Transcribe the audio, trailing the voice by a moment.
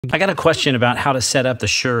I got a question about how to set up the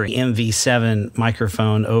Shure MV7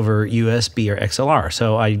 microphone over USB or XLR,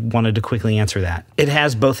 so I wanted to quickly answer that. It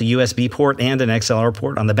has both a USB port and an XLR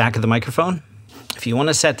port on the back of the microphone. If you want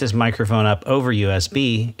to set this microphone up over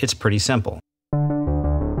USB, it's pretty simple.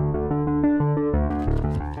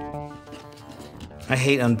 I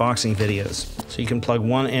hate unboxing videos. So you can plug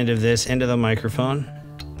one end of this into the microphone,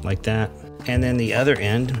 like that, and then the other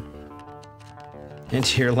end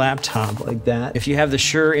into your laptop like that. If you have the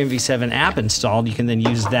Shure MV7 app installed, you can then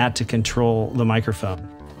use that to control the microphone.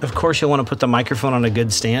 Of course, you'll want to put the microphone on a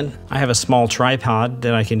good stand. I have a small tripod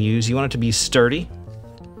that I can use. You want it to be sturdy.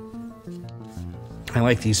 I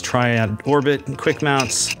like these Triad-Orbit quick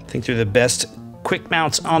mounts. I think they're the best quick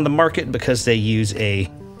mounts on the market because they use a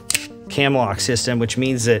cam lock system, which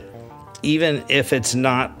means that even if it's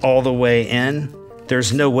not all the way in,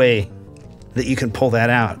 there's no way that you can pull that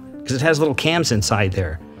out, because it has little cams inside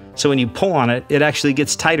there. So when you pull on it, it actually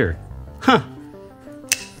gets tighter.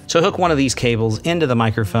 So hook one of these cables into the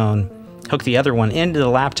microphone, hook the other one into the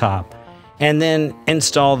laptop, and then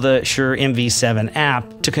install the Shure MV7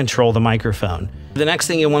 app to control the microphone. The next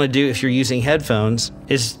thing you'll want to do if you're using headphones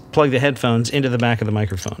is plug the headphones into the back of the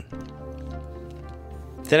microphone.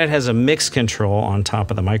 Then it has a mix control on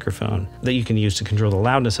top of the microphone that you can use to control the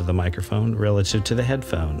loudness of the microphone relative to the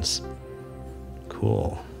headphones.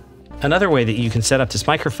 Cool. Another way that you can set up this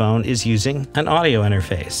microphone is using an audio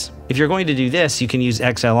interface. If you're going to do this, you can use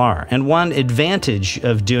XLR. And one advantage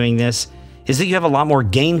of doing this is that you have a lot more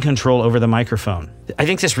gain control over the microphone. I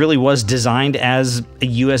think this really was designed as a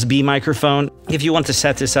USB microphone. If you want to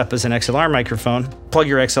set this up as an XLR microphone, plug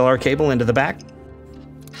your XLR cable into the back.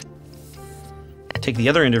 Take the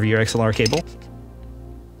other end of your XLR cable,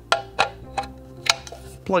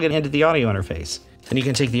 plug it into the audio interface. Then you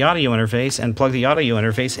can take the audio interface and plug the audio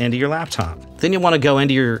interface into your laptop. Then you want to go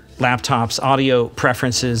into your laptop's audio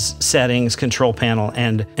preferences, settings, control panel,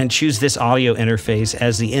 and choose this audio interface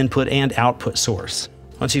as the input and output source.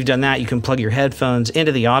 Once you've done that, you can plug your headphones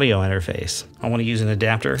into the audio interface. I want to use an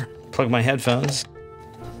adapter, plug my headphones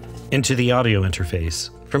into the audio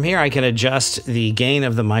interface. From here, I can adjust the gain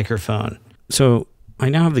of the microphone. So I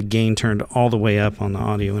now have the gain turned all the way up on the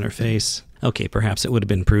audio interface. Okay, perhaps it would have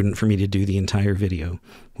been prudent for me to do the entire video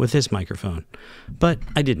with this microphone, but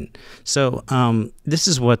I didn't. So this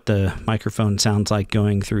is what the microphone sounds like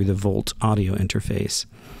going through the Volt audio interface.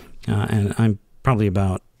 And I'm probably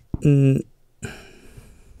about 3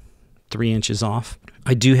 inches off.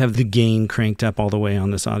 I do have the gain cranked up all the way on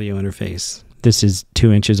this audio interface. This is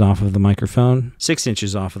 2 inches off of the microphone, 6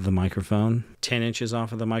 inches off of the microphone, 10 inches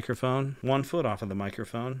off of the microphone, 1 foot off of the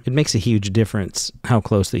microphone. It makes a huge difference how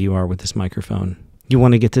close that you are with this microphone. You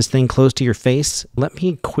want to get this thing close to your face? Let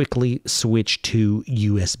me quickly switch to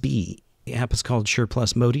USB. The app is called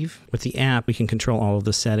ShurePlus MOTIV. With the app, we can control all of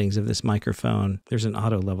the settings of this microphone. There's an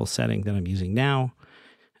auto level setting that I'm using now.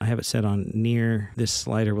 I have it set on near. This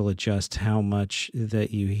slider will adjust how much that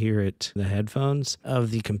you hear it, the headphones, of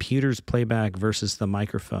the computer's playback versus the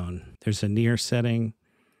microphone. There's a near setting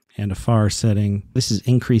and a far setting. This is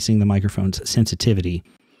increasing the microphone's sensitivity.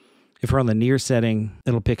 If we're on the near setting,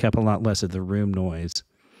 it'll pick up a lot less of the room noise.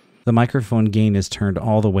 The microphone gain is turned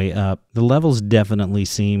all the way up. The levels definitely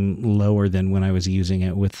seem lower than when I was using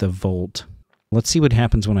it with the Volt. Let's see what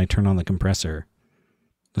happens when I turn on the compressor.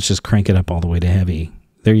 Let's just crank it up all the way to heavy.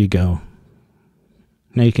 There you go.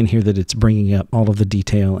 Now you can hear that it's bringing up all of the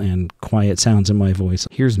detail and quiet sounds in my voice.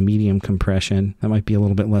 Here's medium compression. That might be a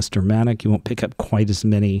little bit less dramatic. You won't pick up quite as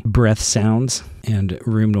many breath sounds and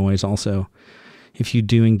room noise also. If you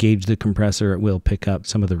do engage the compressor, it will pick up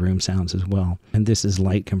some of the room sounds as well. And this is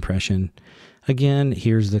light compression. Again,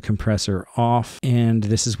 here's the compressor off, and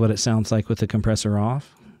this is what it sounds like with the compressor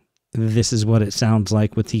off. This is what it sounds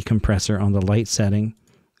like with the compressor on the light setting.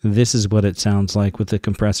 This is what it sounds like with the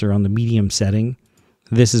compressor on the medium setting.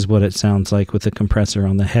 This is what it sounds like with the compressor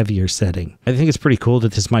on the heavier setting. I think it's pretty cool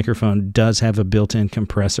that this microphone does have a built-in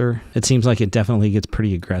compressor. It seems like it definitely gets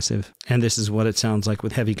pretty aggressive. And this is what it sounds like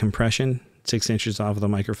with heavy compression, 6 inches off of the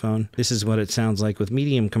microphone. This is what it sounds like with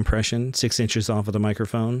medium compression, 6 inches off of the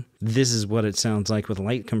microphone. This is what it sounds like with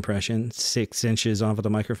light compression, 6 inches off of the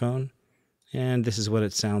microphone. And this is what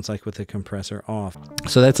it sounds like with the compressor off.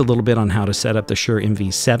 So that's a little bit on how to set up the Shure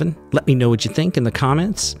MV7. Let me know what you think in the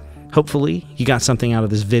comments. Hopefully you got something out of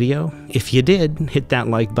this video. If you did, hit that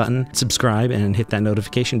like button, subscribe, and hit that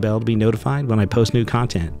notification bell to be notified when I post new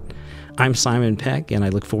content. I'm Simon Peck, and I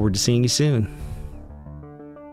look forward to seeing you soon.